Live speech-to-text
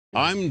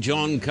I'm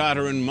John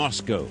Carter in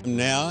Moscow.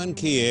 Now in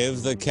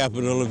Kiev, the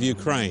capital of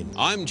Ukraine.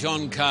 I'm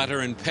John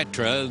Carter in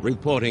Petra,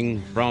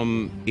 reporting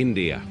from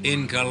India.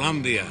 In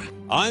Colombia.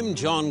 I'm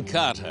John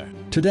Carter.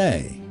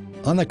 Today,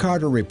 on the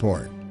Carter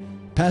Report,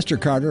 Pastor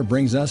Carter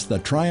brings us the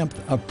triumph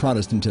of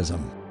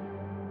Protestantism.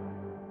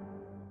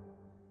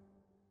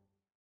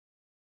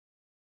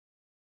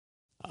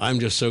 I'm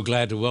just so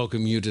glad to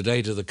welcome you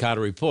today to the Carter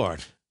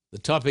Report. The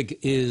topic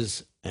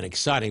is an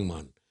exciting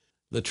one.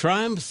 The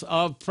triumph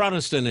of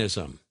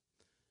Protestantism.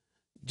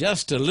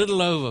 Just a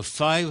little over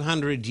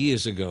 500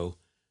 years ago,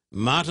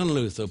 Martin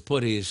Luther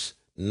put his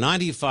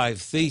 95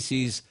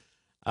 Theses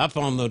up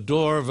on the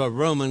door of a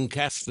Roman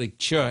Catholic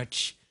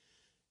church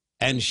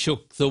and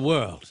shook the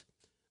world.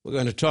 We're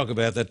going to talk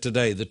about that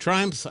today, the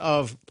triumph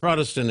of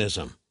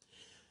Protestantism.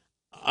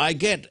 I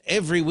get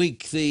every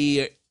week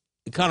the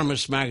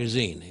Economist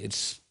magazine.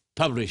 It's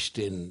published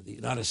in the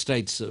United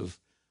States of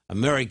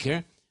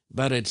America,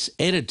 but it's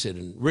edited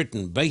and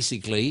written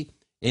basically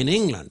in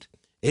England.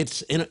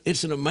 It's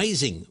an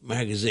amazing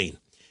magazine.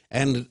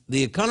 And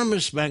the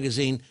Economist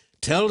magazine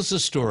tells the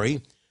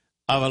story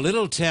of a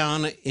little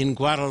town in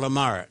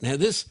Guatemala. Now,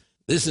 this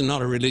is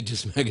not a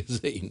religious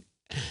magazine.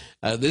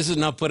 This is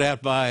not put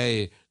out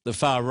by the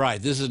far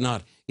right. This is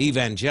not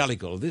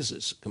evangelical. This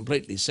is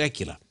completely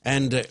secular.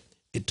 And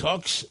it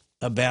talks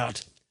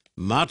about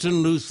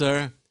Martin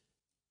Luther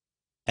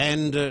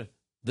and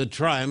the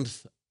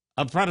triumph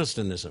of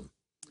Protestantism.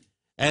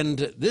 And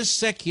this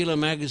secular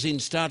magazine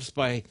starts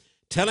by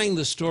telling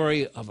the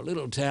story of a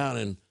little town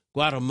in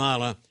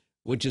Guatemala,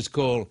 which is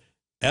called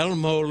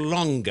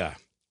Almolonga.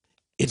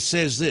 It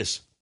says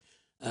this,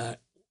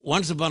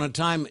 once upon a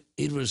time,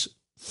 it was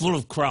full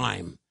of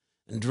crime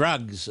and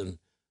drugs and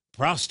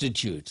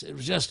prostitutes. It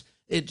was just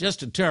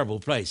a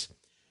terrible place.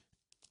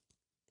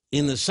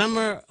 In the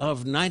summer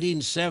of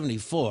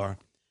 1974,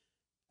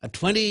 a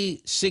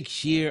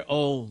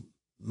 26-year-old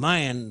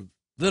Mayan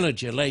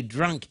villager lay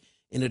drunk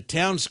in a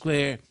town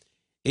square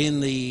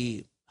in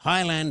the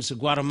highlands of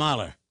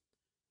Guatemala.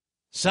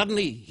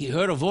 Suddenly, he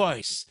heard a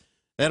voice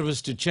that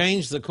was to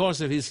change the course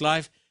of his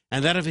life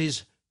and that of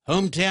his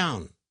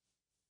hometown,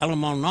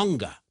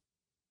 Almolonga.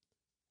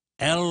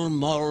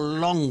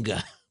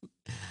 Almolonga.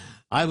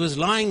 I was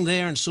lying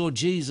there and saw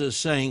Jesus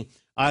saying,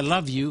 "I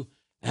love you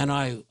and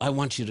I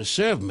want you to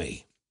serve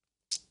me,"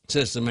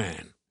 says the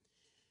man.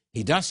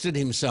 He dusted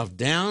himself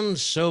down,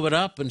 sobered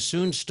up, and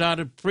soon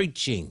started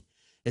preaching,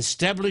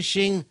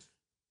 establishing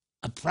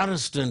a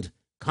Protestant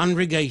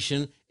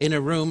congregation in a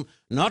room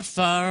not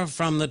far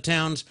from the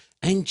town's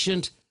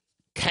ancient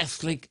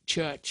Catholic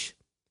church.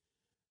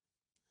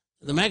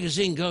 The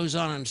magazine goes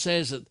on and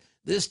says that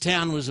this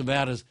town was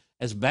about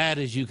as bad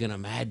as you can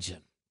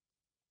imagine.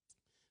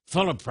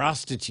 Full of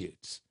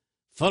prostitutes,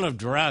 full of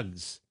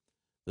drugs.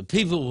 The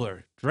people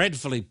were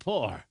dreadfully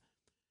poor.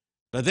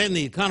 But then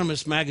the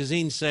Economist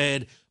magazine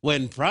said,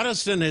 when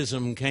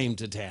Protestantism came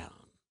to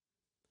town,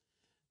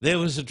 there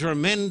was a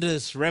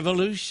tremendous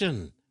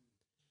revolution.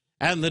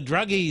 And the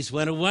druggies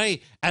went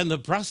away, and the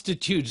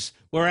prostitutes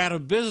were out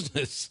of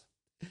business.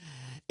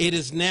 It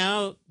is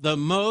now the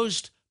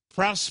most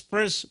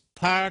prosperous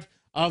part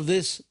of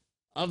this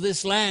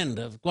land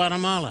of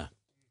Guatemala.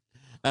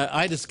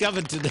 I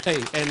discovered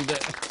today, and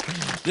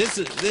this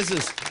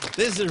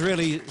is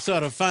really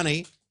sort of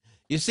funny.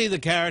 You see the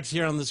carrots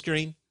here on the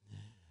screen?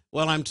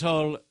 Well, I'm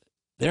told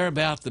they're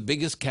about the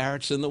biggest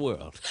carrots in the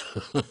world.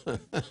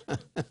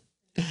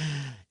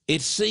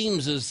 It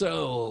seems as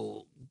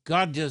though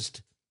God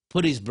just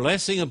put his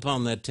blessing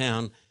upon that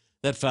town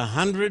that for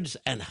hundreds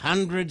and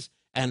hundreds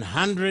and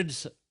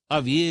hundreds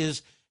of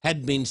years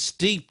had been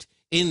steeped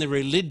in the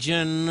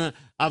religion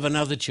of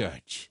another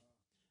church.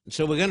 And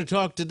so we're going to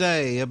talk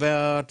today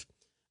about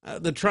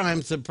the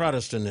triumphs of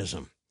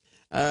Protestantism.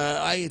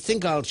 I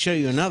think I'll show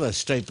you another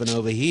statement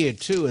over here,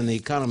 too, in the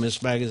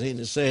Economist magazine.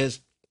 It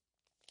says,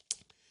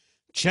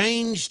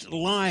 changed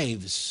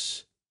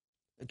lives,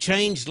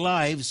 change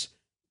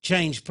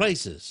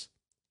places.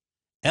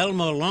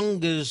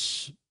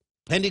 Almolonga's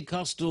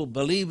Pentecostal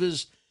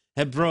believers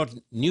have brought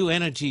new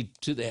energy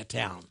to their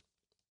town.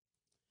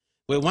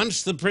 Where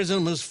once the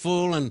prison was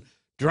full and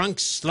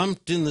drunks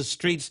slumped in the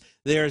streets,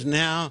 there is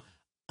now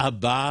a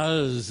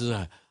buzz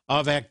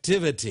of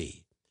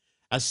activity.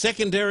 A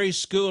secondary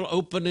school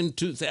opened in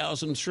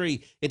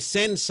 2003. It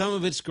sends some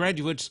of its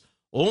graduates,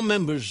 all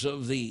members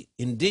of the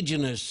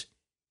indigenous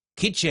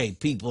Quiche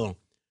people,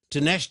 to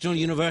national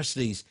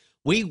universities.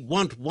 We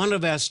want one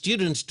of our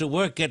students to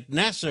work at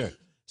NASA,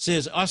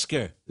 says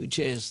Oscar, who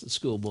chairs the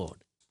school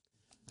board.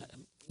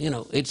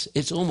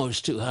 It's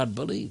almost too hard to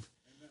believe.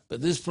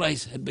 But this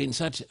place had been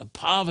such a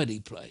poverty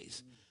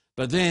place.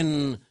 But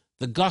then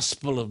the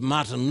gospel of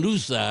Martin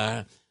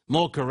Luther,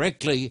 more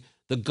correctly,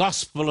 the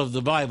gospel of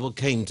the Bible,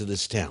 came to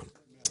this town.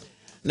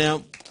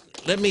 Now,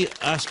 let me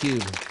ask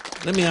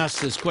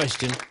this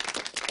question,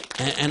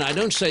 and I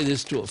don't say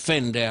this to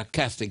offend our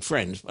Catholic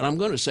friends, but I'm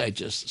going to say it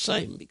just the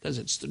same because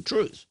it's the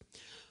truth.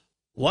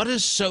 What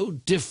is so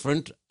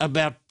different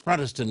about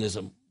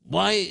Protestantism?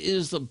 Why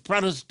is the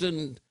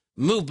Protestant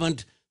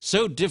movement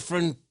so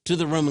different to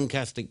the Roman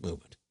Catholic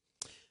movement?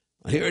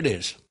 Here it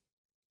is.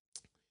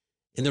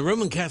 In the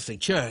Roman Catholic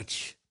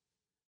Church,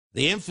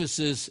 the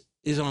emphasis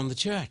is on the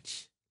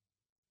church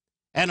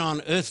and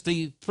on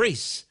earthly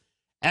priests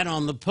and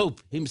on the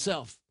Pope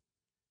himself.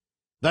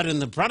 But in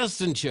the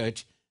Protestant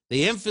Church,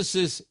 the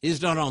emphasis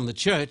is not on the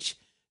church.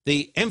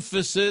 The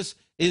emphasis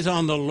is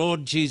on the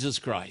Lord Jesus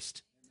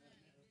Christ.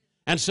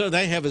 And so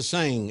they have a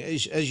saying,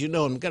 as you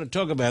know, I'm going to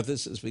talk about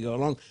this as we go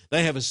along.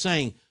 They have a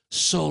saying,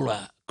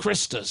 sola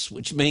Christus,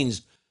 which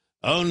means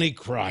only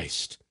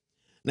Christ.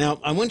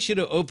 Now, I want you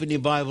to open your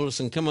Bibles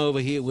and come over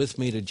here with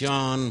me to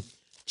John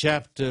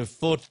chapter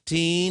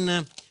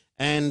 14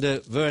 and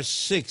verse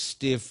 6,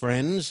 dear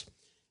friends,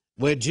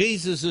 where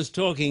Jesus is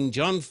talking.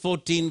 John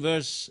 14,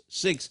 verse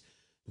 6,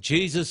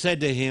 Jesus said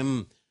to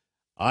him,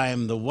 I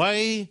am the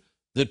way,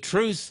 the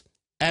truth,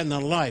 and the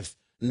life.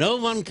 No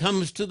one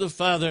comes to the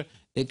Father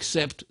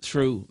except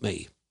through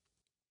me.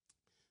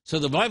 So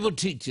the Bible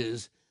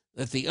teaches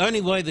that the only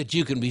way that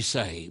you can be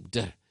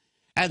saved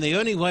and the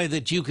only way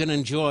that you can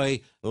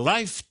enjoy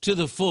life to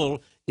the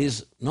full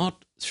is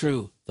not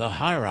through the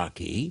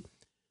hierarchy,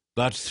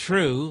 but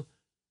through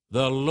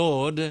the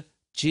Lord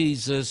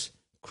Jesus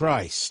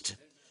Christ.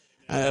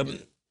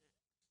 And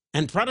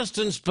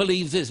Protestants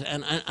believe this,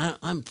 and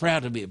I'm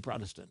proud to be a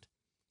Protestant.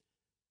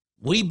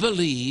 We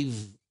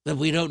believe that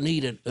we don't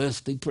need an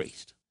earthly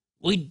priest.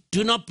 We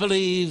do not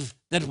believe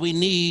that we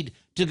need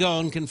to go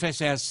and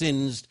confess our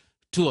sins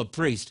to a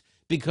priest,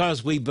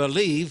 because we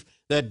believe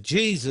that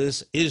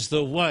Jesus is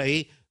the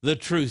way, the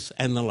truth,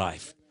 and the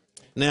life.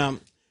 Now,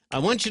 I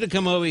want you to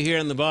come over here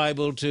in the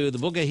Bible to the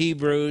book of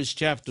Hebrews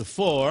chapter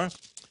 4,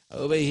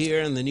 over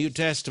here in the New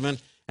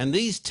Testament. And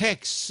these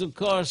texts, of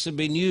course, have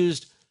been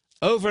used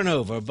over and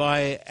over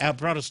by our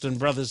Protestant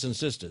brothers and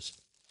sisters.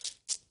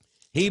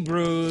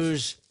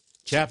 Hebrews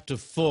chapter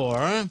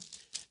 4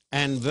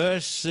 and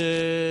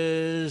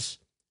verses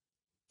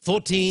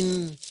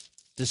 14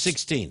 to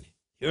 16.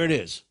 Here it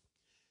is.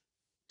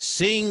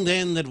 Seeing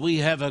then that we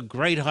have a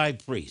great high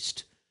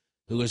priest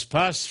who has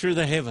passed through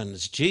the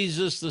heavens,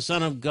 Jesus, the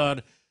Son of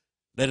God,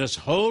 let us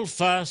hold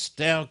fast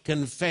our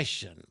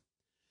confession.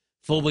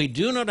 For we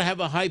do not have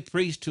a high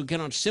priest who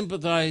cannot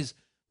sympathize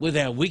with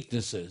our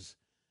weaknesses,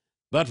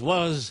 but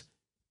was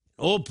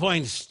in all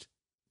points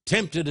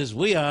tempted as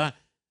we are,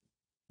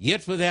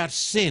 yet without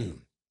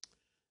sin.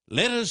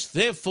 Let us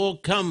therefore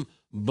come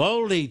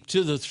boldly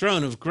to the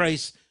throne of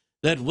grace,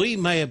 that we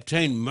may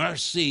obtain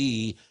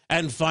mercy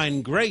and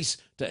find grace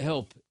to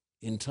help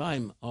in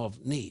time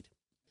of need.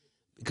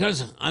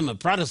 Because I'm a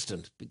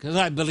Protestant, because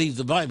I believe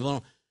the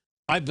Bible,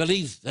 I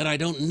believe that I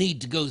don't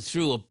need to go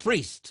through a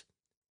priest.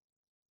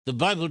 The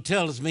Bible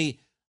tells me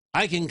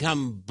I can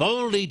come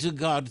boldly to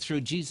God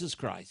through Jesus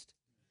Christ.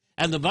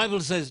 And the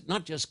Bible says,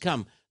 not just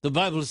come, the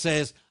Bible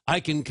says I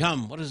can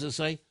come, what does it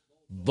say?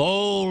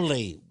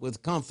 Boldly,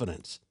 with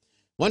confidence.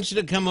 I want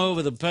you to come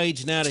over the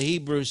page now to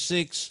Hebrews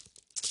 6,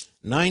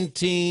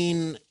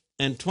 19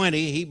 and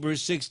 20,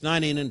 Hebrews 6,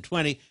 19 and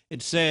 20,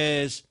 it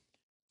says,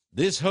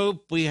 this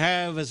hope we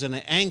have as an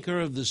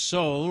anchor of the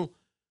soul,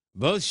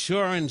 both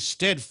sure and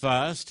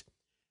steadfast,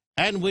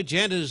 and which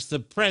enters the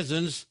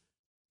presence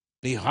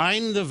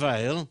behind the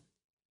veil,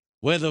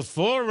 where the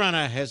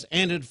forerunner has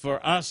entered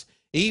for us,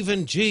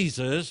 even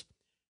Jesus,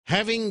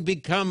 having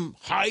become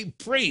high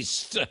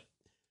priest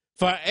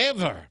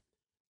forever,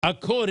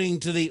 according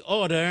to the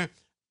order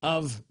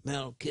of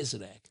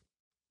Melchizedek.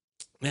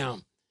 Now,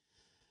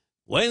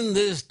 when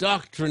this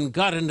doctrine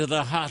got into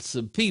the hearts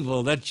of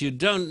people that you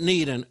don't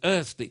need an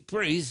earthly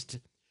priest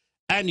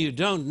and you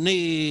don't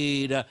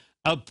need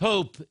a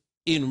pope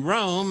in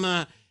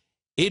Rome,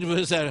 it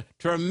was a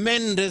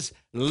tremendous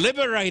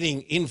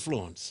liberating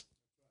influence.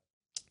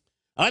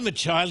 I'm a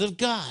child of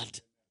God.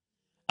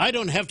 I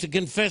don't have to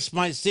confess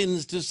my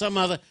sins to some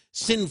other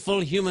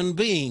sinful human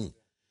being.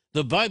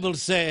 The Bible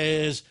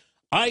says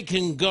I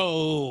can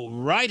go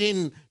right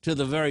into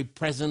the very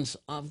presence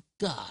of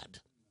God.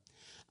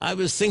 I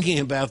was thinking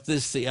about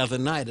this the other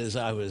night as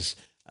I was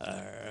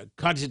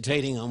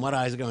cogitating on what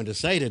I was going to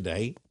say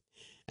today,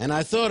 and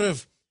I thought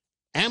of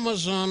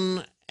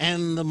Amazon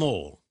and the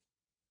mall.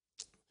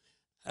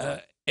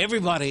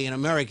 Everybody in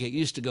America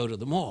used to go to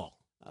the mall.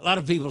 A lot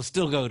of people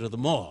still go to the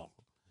mall.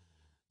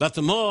 But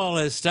the mall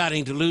is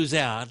starting to lose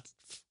out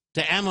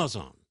to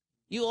Amazon.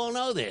 You all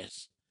know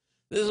this.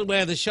 This is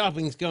where the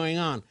shopping's going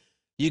on.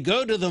 You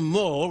go to the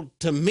mall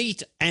to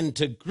meet and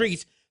to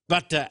greet,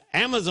 but to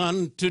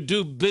Amazon to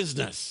do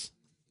business.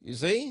 You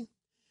see?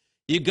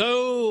 You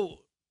go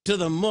to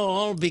the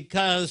mall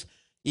because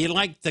you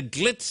like the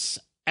glitz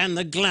and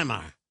the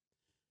glamour,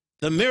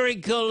 the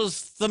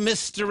miracles, the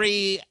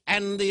mystery,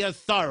 and the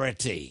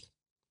authority.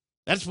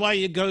 That's why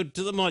you go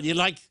to the mall. You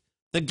like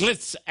the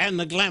glitz and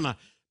the glamour.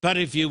 But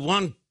if you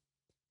want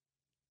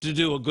to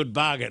do a good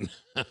bargain,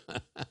 a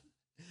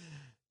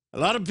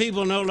lot of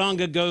people no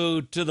longer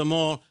go to the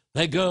mall.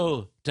 They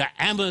go to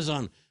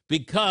Amazon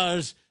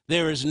because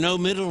there is no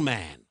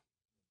middleman.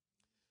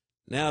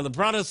 Now, the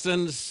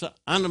Protestants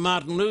under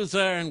Martin Luther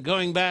and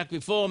going back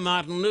before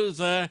Martin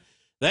Luther,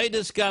 they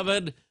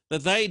discovered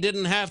that they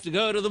didn't have to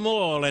go to the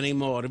mall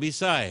anymore to be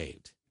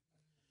saved.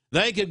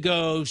 They could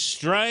go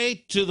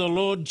straight to the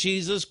Lord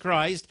Jesus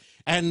Christ,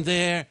 and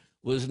there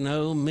was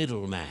no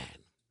middleman.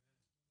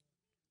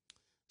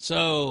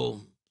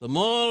 So the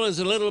mall is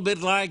a little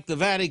bit like the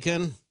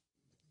Vatican,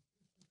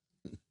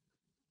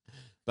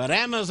 but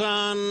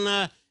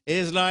Amazon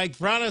is like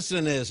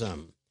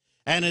Protestantism,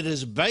 and it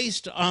is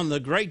based on the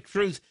great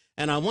truth.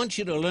 And I want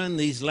you to learn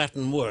these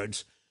Latin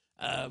words.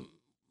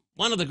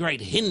 One of the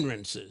great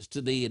hindrances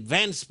to the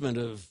advancement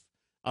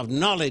of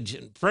knowledge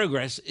and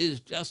progress is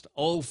just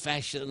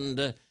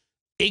old-fashioned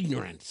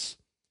ignorance.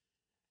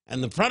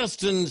 And the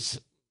Protestants,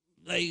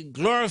 they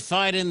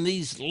glorified in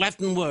these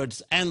Latin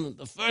words, and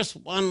the first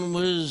one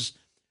was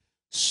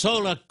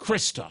sola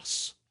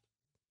Christus.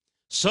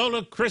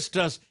 Sola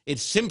Christus, it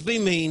simply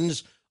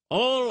means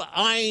all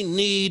I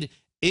need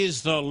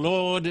is the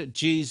Lord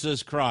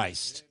Jesus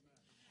Christ.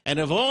 And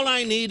if all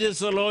I need is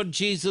the Lord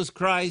Jesus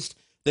Christ,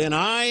 then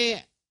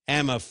I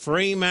am a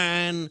free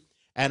man,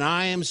 and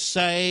I am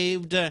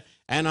saved,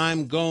 and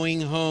I'm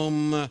going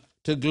home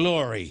to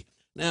glory.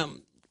 Now,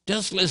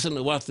 just listen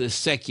to what this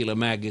secular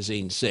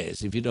magazine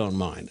says, if you don't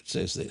mind. It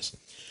says this: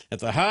 at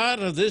the heart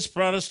of this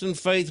Protestant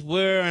faith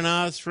were and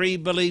are three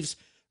beliefs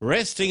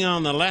resting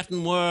on the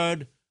Latin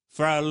word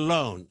for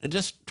alone. And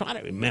just try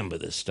to remember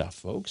this stuff,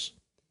 folks.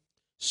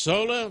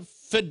 Sola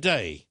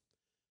fide,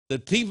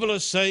 that people are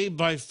saved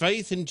by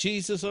faith in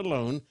Jesus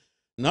alone,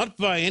 not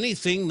by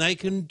anything they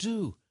can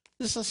do.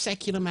 This is a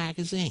secular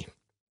magazine.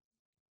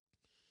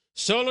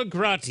 Sola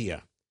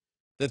gratia,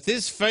 that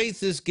this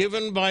faith is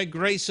given by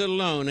grace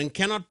alone and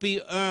cannot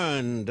be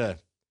earned.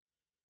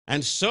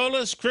 And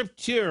sola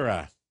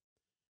scriptura,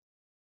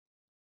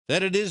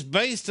 that it is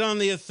based on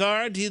the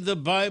authority of the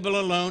Bible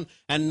alone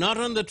and not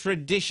on the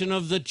tradition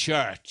of the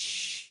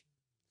church.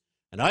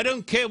 And I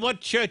don't care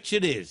what church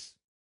it is.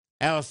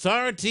 Our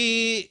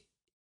authority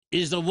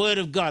is the Word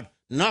of God,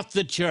 not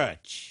the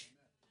church.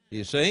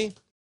 You see?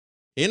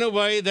 In a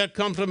way that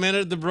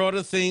complemented the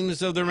broader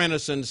themes of the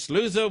Renaissance,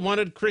 Luther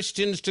wanted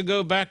Christians to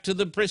go back to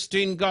the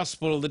pristine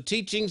gospel, the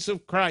teachings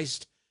of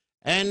Christ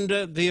and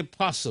the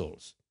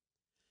apostles.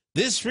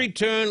 This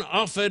return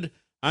offered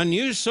a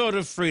new sort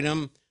of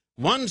freedom,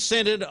 one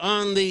centered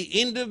on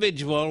the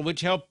individual,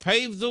 which helped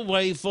pave the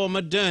way for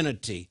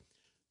modernity.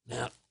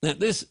 Now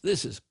this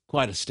is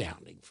quite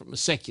astounding from a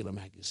secular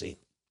magazine.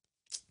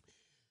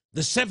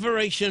 The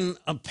separation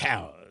of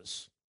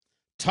powers,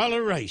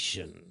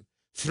 toleration,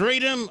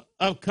 freedom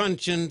of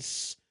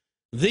conscience,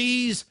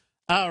 these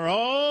are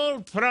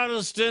all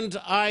Protestant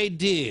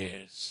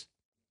ideas.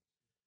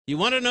 You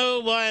want to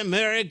know why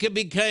America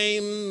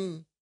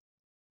became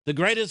the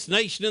greatest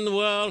nation in the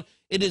world?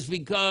 It is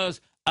because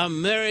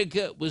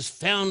America was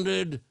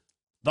founded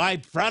by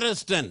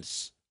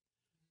Protestants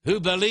who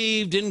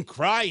believed in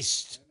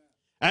Christ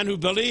and who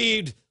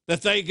believed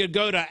that they could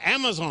go to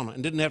Amazon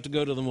and didn't have to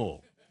go to the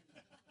mall.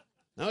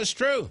 No, it's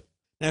true.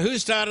 Now, who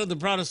started the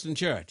Protestant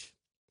church?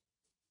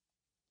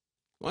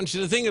 I want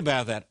you to think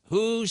about that.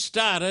 Who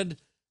started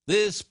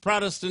this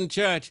Protestant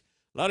church?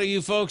 A lot of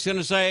you folks are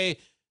going to say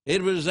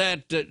it was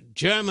that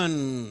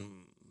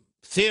German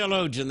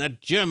theologian,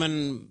 that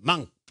German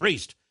monk,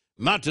 priest,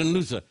 Martin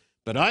Luther.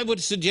 But I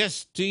would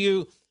suggest to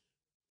you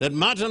that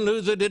Martin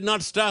Luther did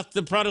not start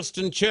the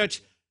Protestant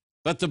church,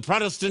 but the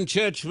Protestant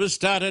church was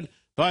started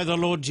by the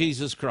Lord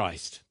Jesus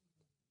Christ.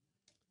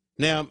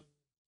 Now,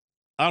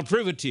 I'll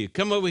prove it to you.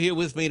 Come over here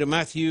with me to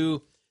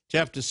Matthew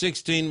chapter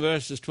 16,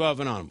 verses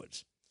 12 and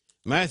onwards.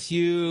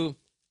 Matthew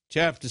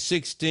chapter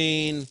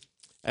 16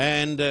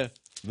 and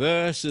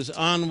verses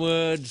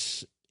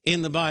onwards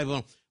in the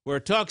Bible, where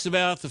it talks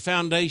about the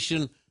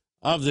foundation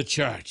of the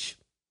church.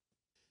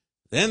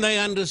 Then they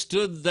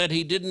understood that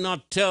he did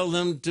not tell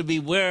them to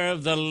beware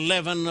of the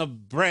leaven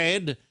of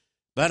bread,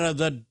 but of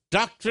the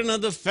doctrine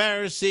of the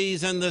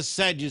Pharisees and the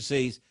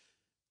Sadducees.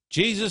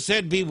 Jesus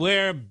said,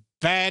 beware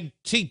bad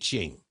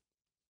teaching.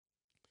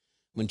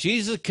 When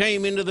Jesus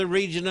came into the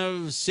region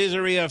of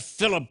Caesarea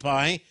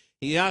Philippi,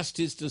 he asked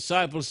his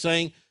disciples,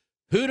 saying,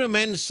 who do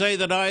men say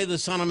that I, the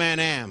Son of Man,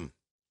 am?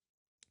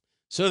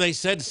 So they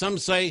said, some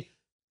say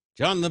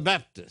John the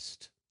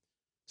Baptist,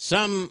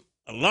 some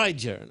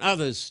Elijah, and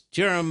others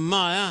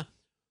Jeremiah,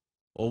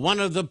 or one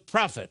of the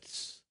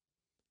prophets.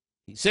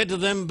 He said to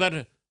them,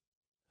 but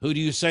who do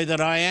you say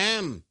that I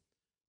am?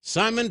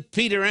 Simon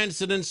Peter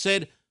answered and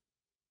said,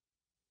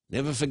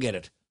 never forget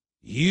it,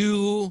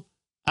 you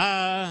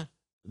are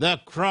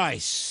the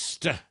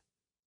Christ,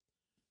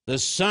 the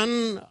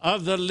Son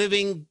of the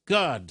living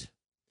God.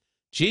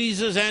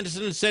 Jesus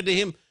answered and said to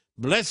him,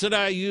 blessed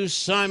are you,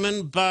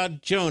 Simon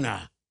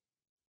Bar-Jonah,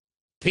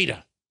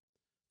 Peter,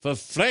 for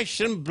flesh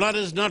and blood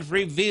has not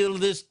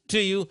revealed this to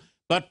you,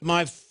 but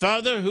my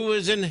Father who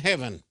is in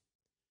heaven.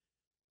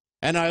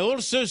 And I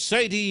also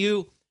say to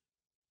you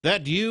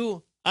that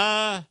you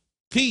are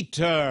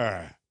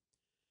Peter,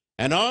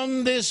 and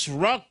on this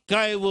rock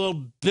I will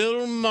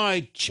build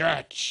my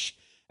church,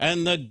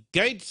 and the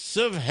gates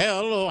of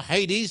hell or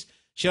Hades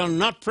shall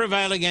not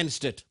prevail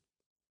against it.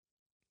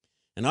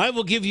 And I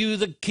will give you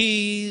the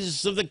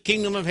keys of the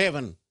kingdom of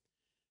heaven.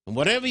 And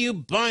whatever you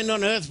bind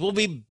on earth will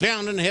be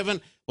bound in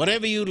heaven.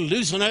 whatever you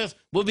loose on earth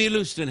will be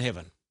loosed in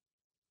heaven.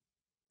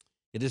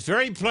 It is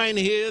very plain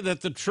here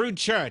that the true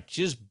church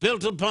is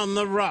built upon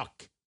the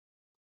rock.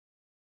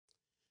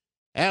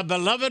 Our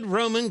beloved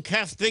Roman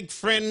Catholic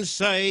friends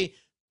say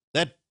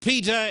that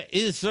Peter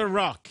is the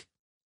rock.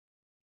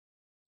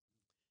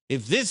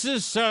 If this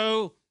is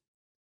so,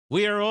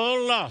 we are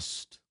all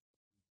lost.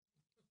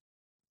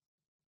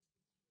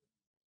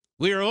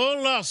 We are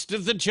all lost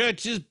if the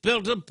church is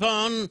built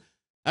upon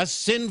a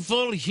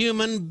sinful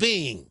human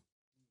being.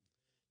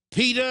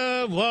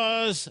 Peter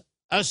was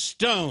a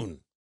stone.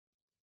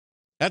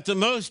 At the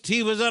most,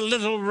 he was a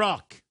little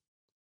rock.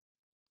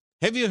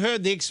 Have you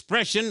heard the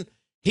expression,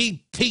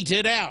 he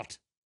petered out?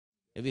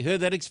 Have you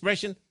heard that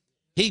expression?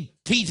 He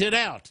petered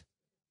out.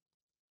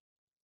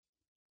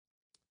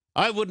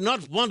 I would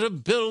not want to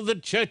build the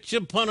church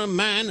upon a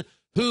man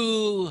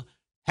who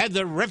had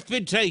the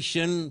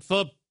reputation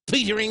for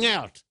petering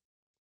out.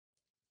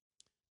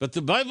 But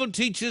the Bible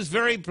teaches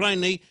very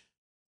plainly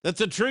that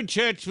the true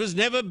church was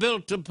never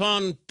built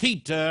upon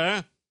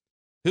Peter,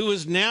 who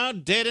is now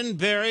dead and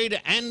buried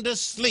and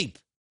asleep.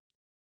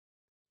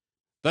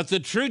 But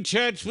the true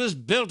church was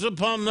built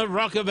upon the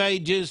rock of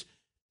ages,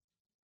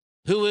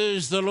 who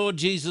is the Lord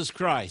Jesus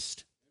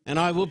Christ. And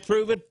I will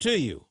prove it to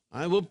you.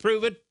 I will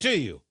prove it to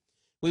you.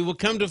 We will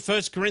come to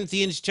 1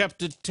 Corinthians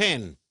chapter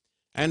 10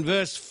 and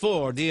verse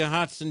 4, dear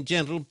hearts and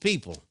gentle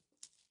people.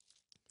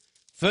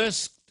 1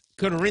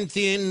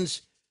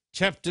 Corinthians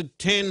chapter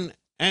 10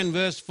 and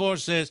verse 4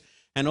 says,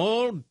 and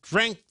all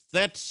drank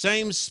that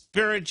same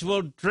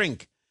spiritual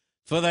drink,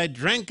 for they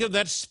drank of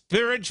that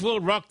spiritual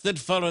rock that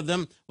followed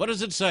them. What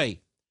does it say?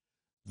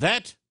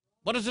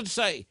 What does it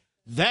say?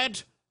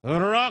 That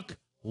rock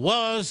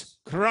was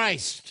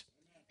Christ.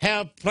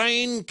 How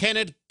plain can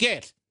it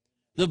get?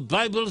 The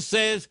Bible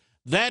says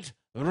that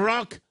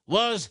rock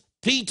was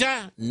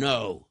Peter?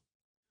 No.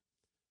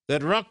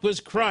 That rock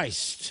was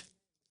Christ.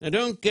 Now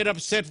don't get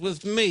upset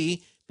with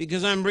me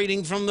because I'm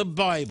reading from the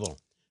Bible.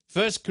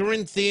 1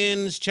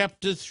 Corinthians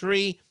chapter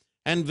 3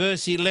 and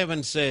verse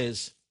 11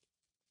 says,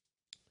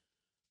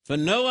 for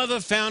no other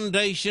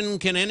foundation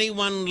can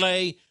anyone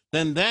lay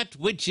than that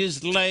which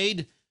is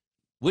laid,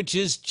 which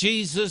is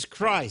Jesus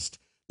Christ.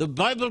 The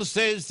Bible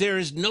says there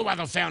is no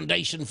other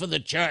foundation for the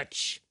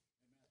church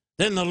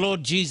than the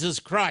Lord Jesus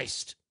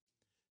Christ.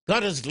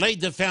 God has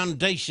laid the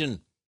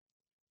foundation.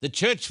 The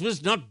church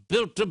was not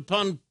built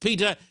upon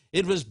Peter,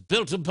 it was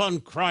built upon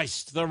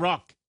Christ, the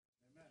rock.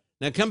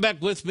 Now come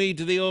back with me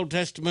to the Old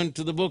Testament,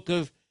 to the book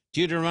of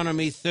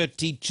Deuteronomy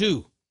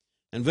 32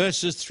 and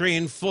verses 3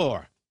 and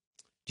 4.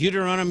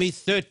 Deuteronomy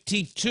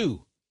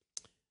 32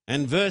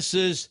 and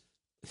verses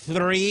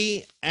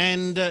 3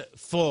 and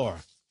 4.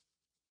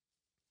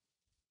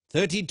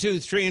 32,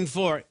 3 and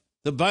 4,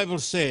 the Bible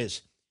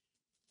says,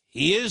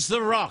 he is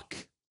the rock.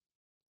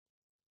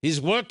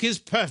 His work is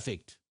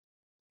perfect,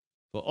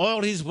 for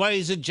all his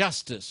ways are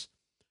justice.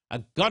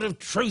 A God of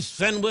truth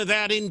and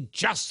without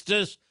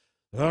injustice,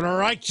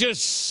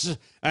 righteous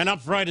and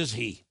upright is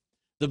he.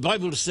 The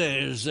Bible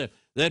says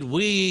that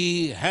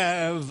we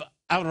have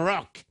a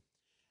rock,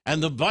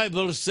 and the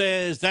Bible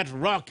says that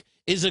rock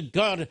is a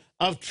God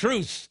of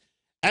truth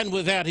and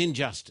without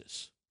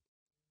injustice.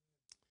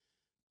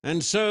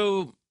 And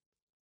so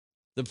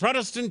the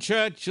Protestant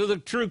church, or the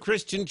true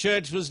Christian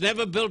church, was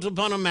never built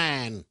upon a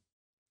man.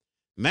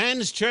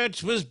 Man's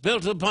church was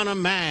built upon a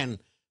man,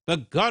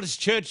 but God's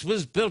church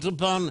was built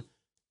upon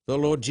the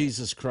Lord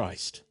Jesus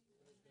Christ.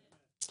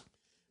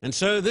 And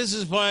so this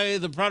is why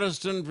the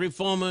Protestant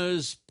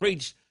reformers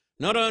preached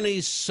not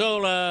only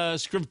sola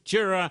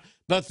scriptura,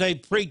 but they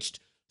preached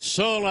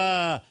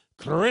sola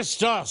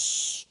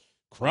Christus,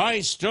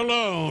 Christ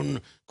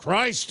alone,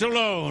 Christ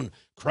alone,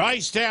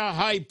 Christ our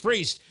high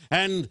priest.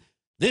 And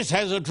this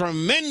has a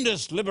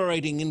tremendous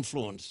liberating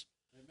influence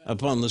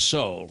upon the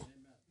soul.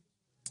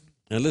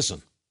 Now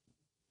listen,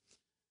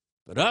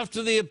 but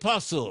after the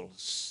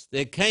apostles,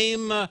 there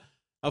came a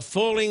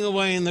falling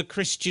away in the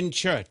Christian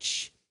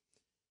church.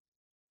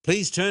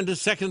 Please turn to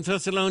 2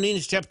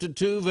 Thessalonians chapter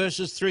 2,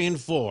 verses 3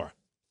 and 4.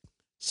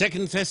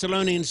 2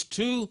 Thessalonians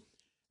 2,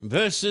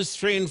 verses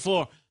 3 and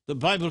 4, the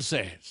Bible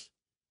says,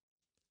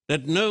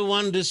 let no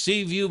one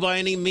deceive you by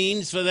any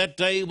means, for that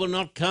day will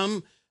not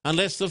come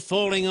unless the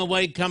falling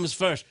away comes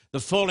first. The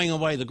falling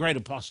away, the great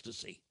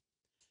apostasy.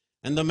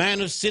 And the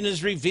man of sin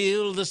is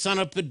revealed, the son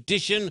of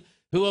perdition,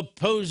 who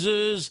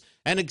opposes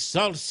and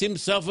exalts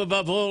himself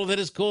above all that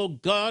is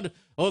called God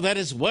or that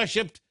is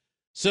worshipped,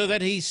 so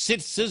that he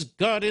sits as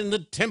God in the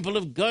temple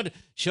of God,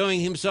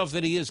 showing himself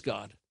that he is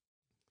God.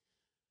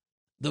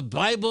 The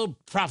Bible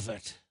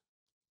prophet,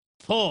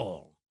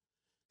 Paul,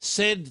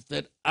 said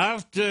that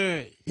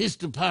after his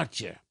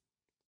departure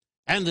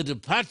and the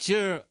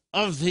departure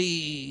of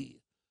the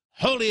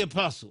holy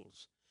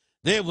apostles,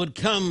 there would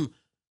come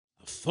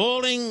a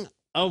falling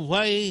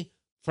away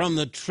from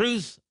the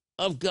truth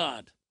of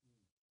God.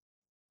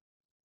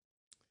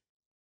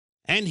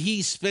 And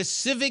he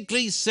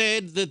specifically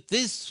said that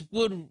this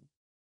would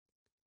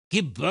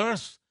give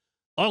birth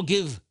or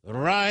give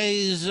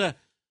rise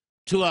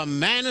to a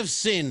man of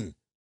sin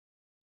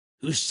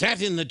who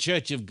sat in the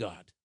church of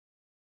God.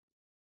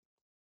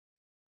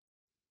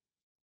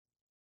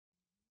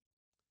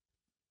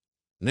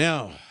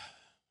 Now,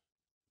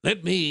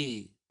 let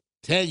me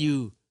tell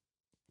you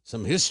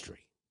some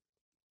history.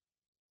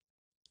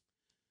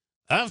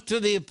 After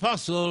the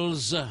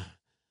apostles,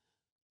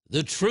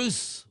 the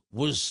truth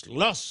was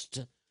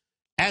lost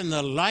and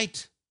the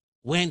light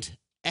went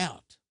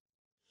out.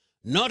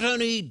 Not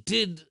only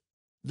did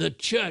the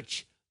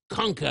church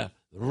conquer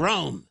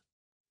Rome,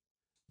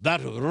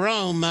 but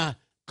Rome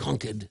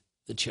conquered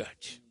the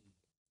church.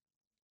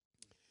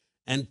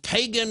 And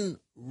pagan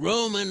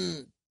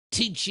Roman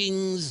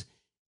teachings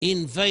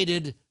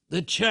invaded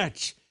the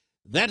church.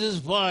 That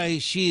is why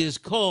she is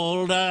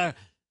called the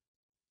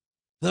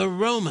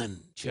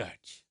Roman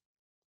Church,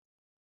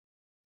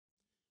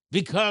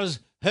 because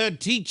her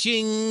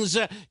teachings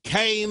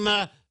came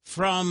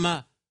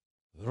from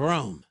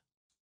Rome.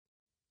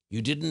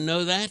 You didn't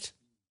know that?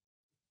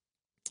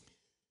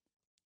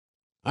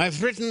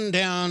 I've written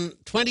down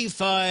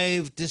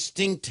 25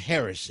 distinct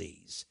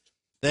heresies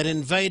that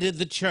invaded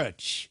the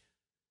church.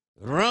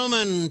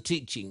 Roman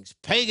teachings,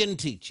 pagan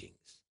teachings.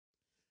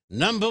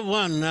 Number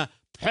one,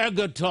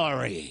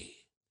 purgatory.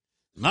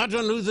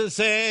 Martin Luther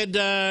said,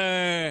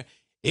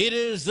 it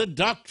is the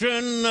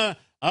doctrine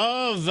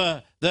of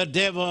the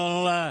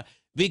devil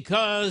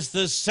because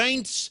the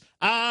saints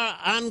are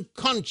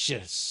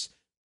unconscious.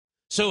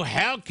 So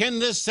how can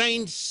the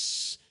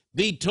saints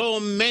be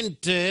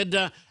tormented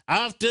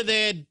after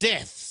their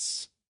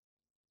deaths?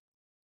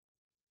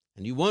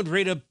 And you won't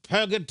read of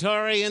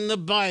purgatory in the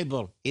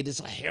Bible. It is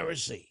a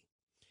heresy.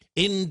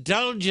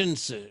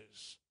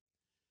 Indulgences,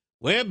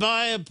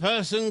 whereby a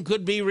person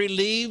could be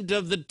relieved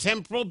of the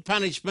temporal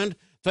punishment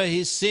for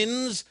his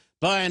sins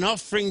by an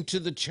offering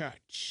to the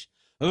church.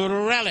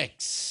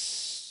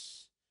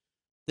 Relics,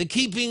 the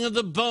keeping of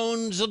the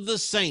bones of the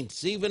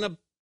saints, even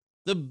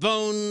the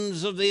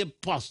bones of the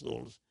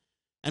apostles,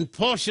 and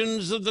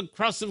portions of the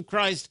cross of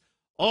Christ,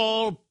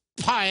 all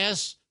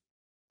pious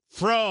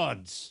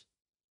frauds.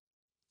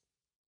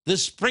 The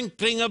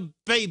sprinkling of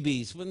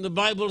babies, when the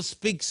Bible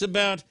speaks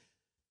about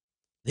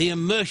the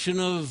immersion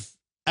of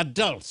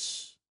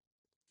adults.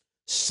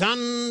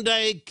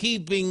 Sunday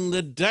keeping,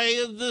 the day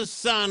of the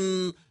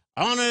sun,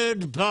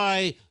 honored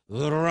by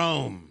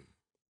Rome.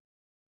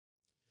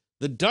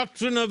 The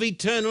doctrine of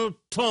eternal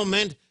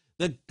torment,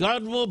 that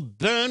God will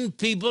burn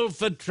people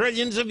for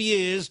trillions of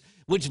years,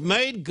 which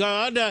made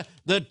God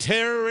the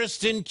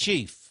terrorist in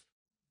chief.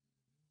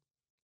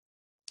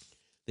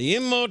 The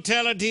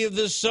immortality of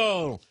the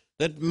soul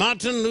that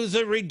Martin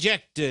Luther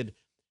rejected.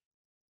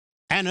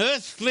 An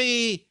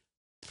earthly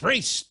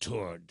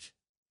priesthood,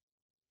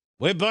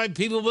 whereby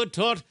people were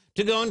taught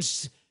to go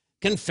and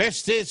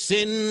confess their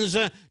sins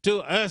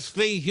to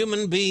earthly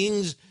human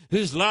beings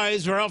whose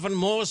lives were often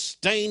more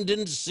stained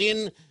in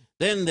sin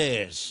than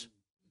theirs.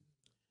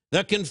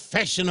 The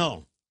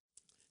confessional,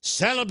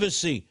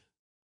 celibacy.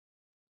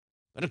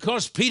 But of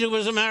course, Peter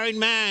was a married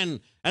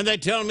man, and they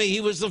tell me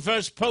he was the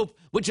first pope,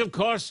 which of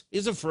course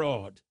is a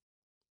fraud.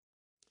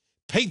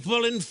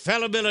 Papal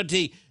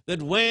infallibility,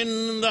 that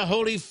when the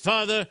Holy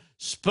Father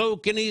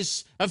spoke in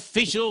his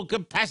official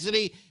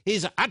capacity,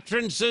 his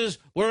utterances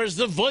were as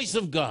the voice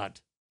of God.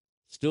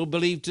 Still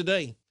believed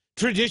today.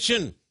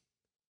 Tradition,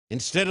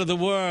 instead of the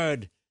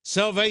word.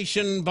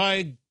 Salvation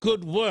by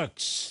good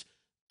works,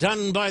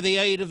 done by the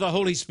aid of the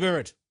Holy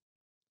Spirit.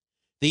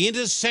 The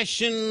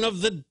intercession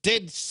of the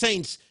dead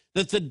saints,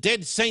 that the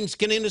dead saints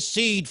can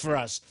intercede for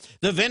us.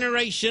 The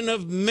veneration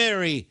of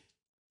Mary,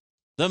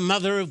 the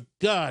Mother of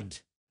God.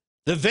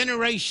 The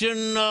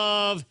veneration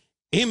of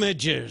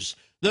images.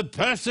 The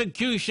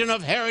persecution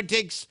of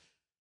heretics.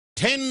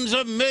 Tens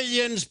of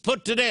millions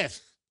put to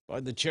death by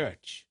the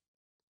church.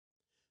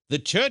 The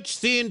church,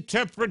 the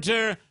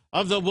interpreter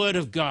of the Word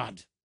of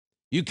God.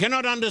 You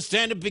cannot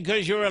understand it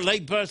because you're a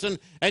layperson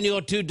and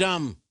you're too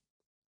dumb.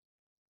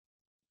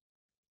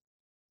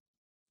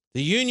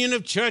 The union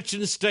of church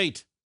and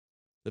state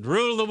that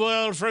ruled the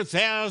world for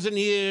 1,000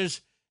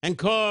 years and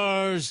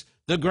caused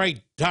the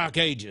great dark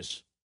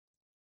ages.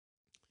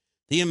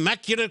 The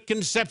Immaculate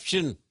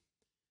Conception,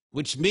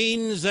 which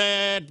means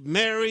that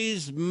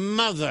Mary's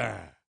mother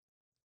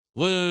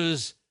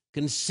was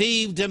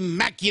conceived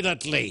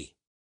immaculately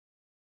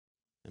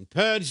and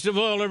purged of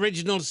all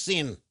original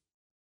sin.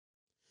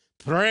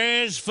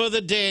 Prayers for the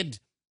dead,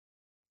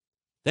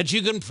 that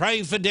you can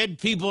pray for dead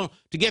people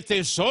to get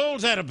their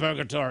souls out of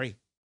purgatory.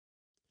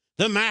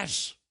 The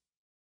Mass,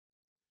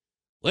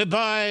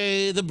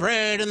 whereby the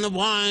bread and the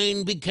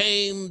wine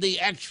became the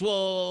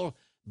actual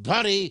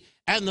body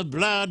and the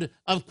blood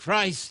of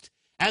Christ,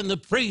 and the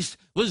priest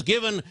was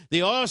given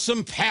the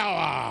awesome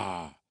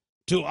power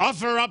to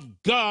offer up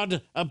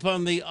God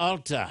upon the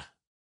altar.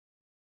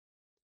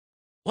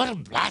 What a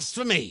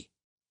blasphemy!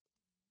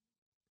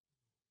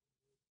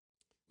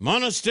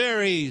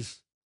 Monasteries,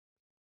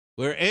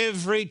 where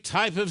every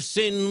type of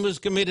sin was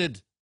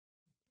committed.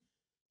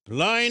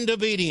 Blind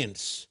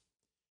obedience,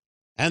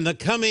 and the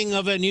coming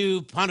of a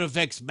new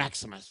Pontifex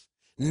Maximus.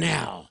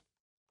 Now,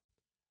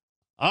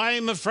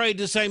 I'm afraid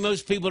to say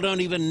most people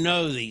don't even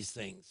know these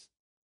things.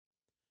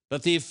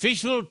 But the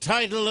official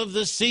title of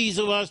the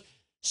Caesar was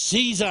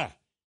Caesar.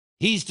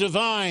 He's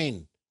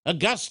divine.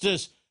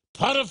 Augustus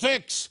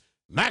Pontifex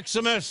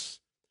Maximus.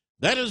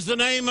 That is the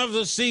name of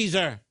the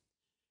Caesar.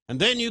 And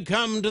then you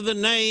come to the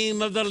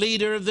name of the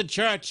leader of the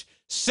church,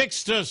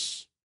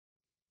 Sixtus,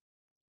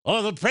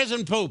 or the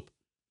present Pope,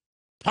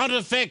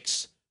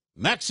 Pontifex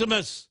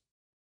Maximus.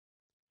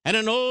 And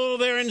in all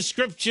their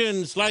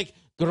inscriptions, like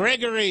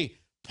Gregory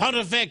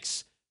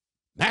Pontifex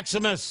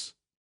Maximus.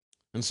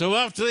 And so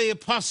after the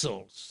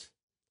apostles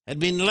had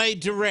been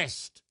laid to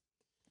rest,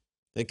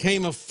 there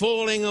came a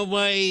falling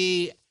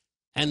away,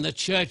 and the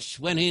church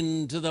went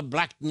into the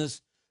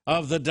blackness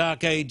of the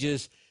Dark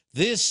Ages.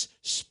 This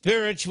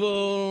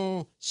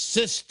spiritual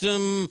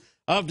system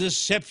of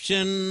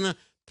deception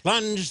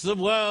plunged the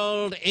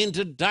world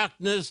into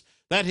darkness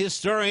that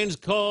historians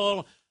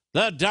call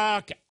the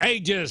Dark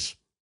Ages.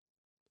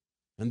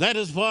 And that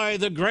is why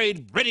the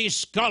great British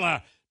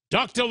scholar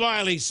Dr.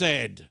 Wiley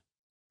said,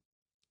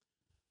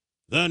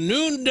 "The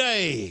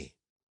noonday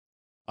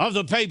of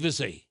the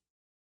papacy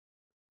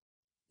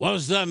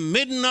was the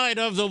midnight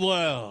of the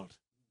world.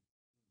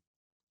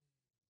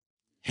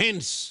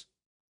 Hence,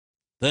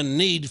 the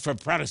need for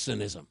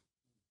Protestantism."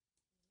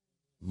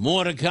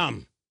 More to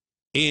come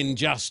in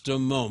just a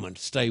moment.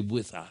 Stay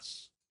with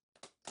us.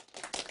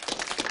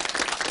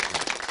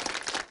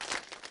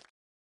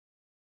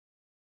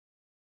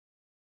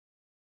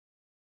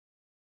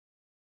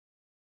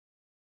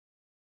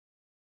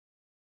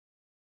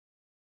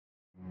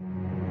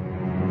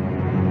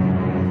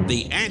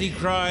 The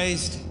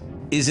Antichrist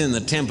is in the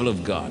temple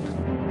of God.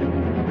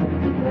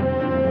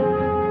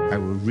 I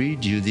will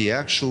read you the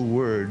actual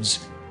words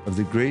of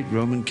the great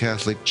Roman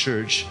Catholic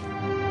Church.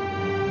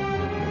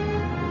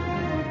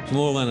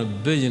 More than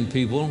 1 billion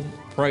people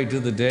pray to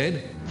the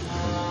dead.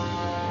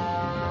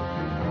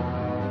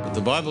 But the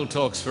Bible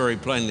talks very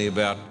plainly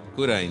about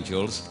good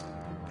angels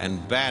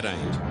and bad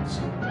angels.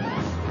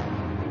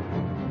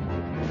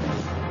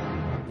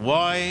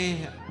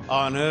 Why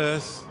on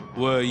earth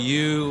were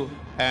you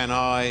and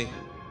I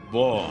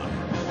born?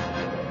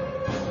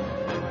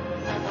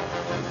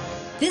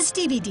 This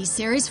DVD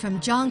series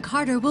from John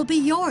Carter will be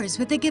yours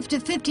with a gift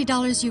of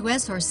 $50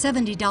 US or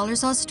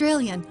 $70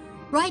 Australian.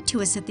 Write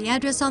to us at the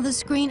address on the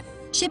screen.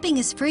 Shipping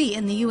is free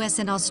in the US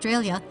and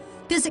Australia.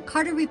 Visit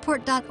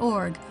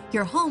carterreport.org,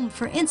 your home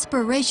for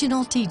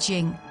inspirational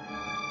teaching.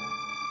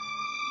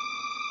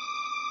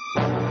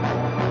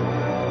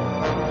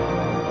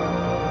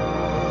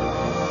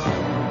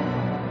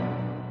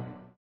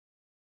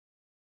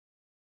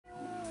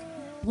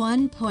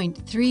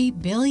 $1.3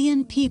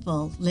 billion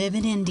people live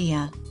in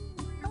India.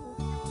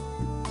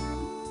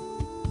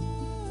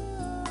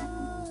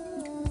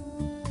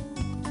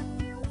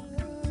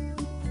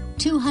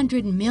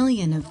 $200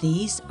 million of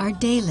these are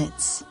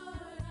Dalits.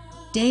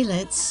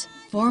 Dalits,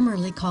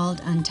 formerly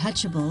called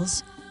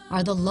untouchables,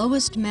 are the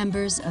lowest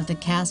members of the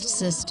caste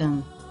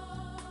system.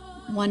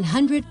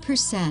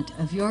 100%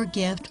 of your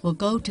gift will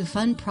go to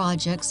fund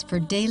projects for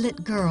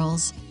Dalit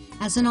girls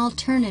as an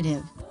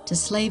alternative to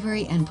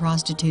slavery and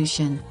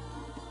prostitution.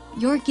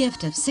 Your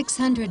gift of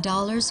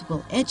 $600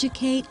 will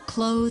educate,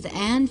 clothe,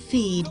 and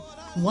feed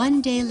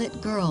one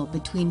Dalit girl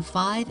between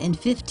 5 and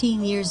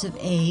 15 years of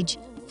age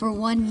for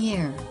 1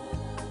 year.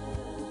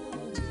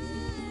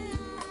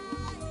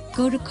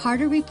 Go to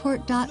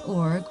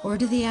carterreport.org or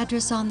to the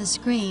address on the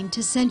screen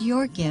to send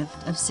your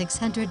gift of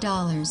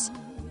 $600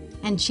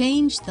 and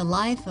change the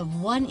life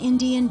of one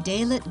Indian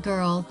Dalit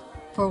girl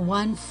for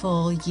 1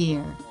 full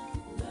year.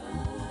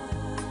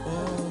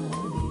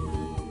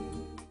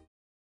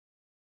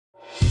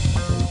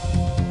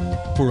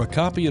 For a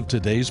copy of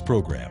today's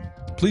program,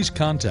 please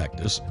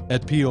contact us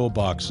at P.O.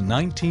 Box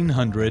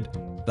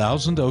 1900,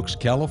 Thousand Oaks,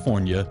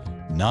 California,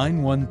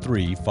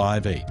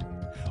 91358.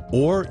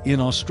 Or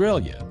in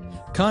Australia,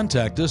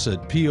 contact us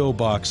at P.O.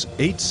 Box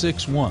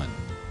 861,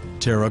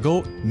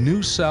 Terrigal,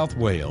 New South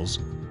Wales,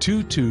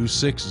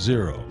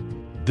 2260.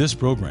 This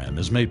program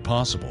is made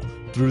possible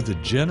through the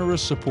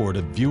generous support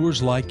of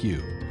viewers like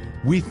you.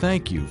 We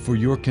thank you for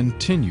your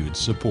continued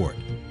support.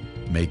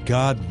 May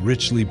God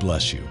richly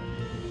bless you.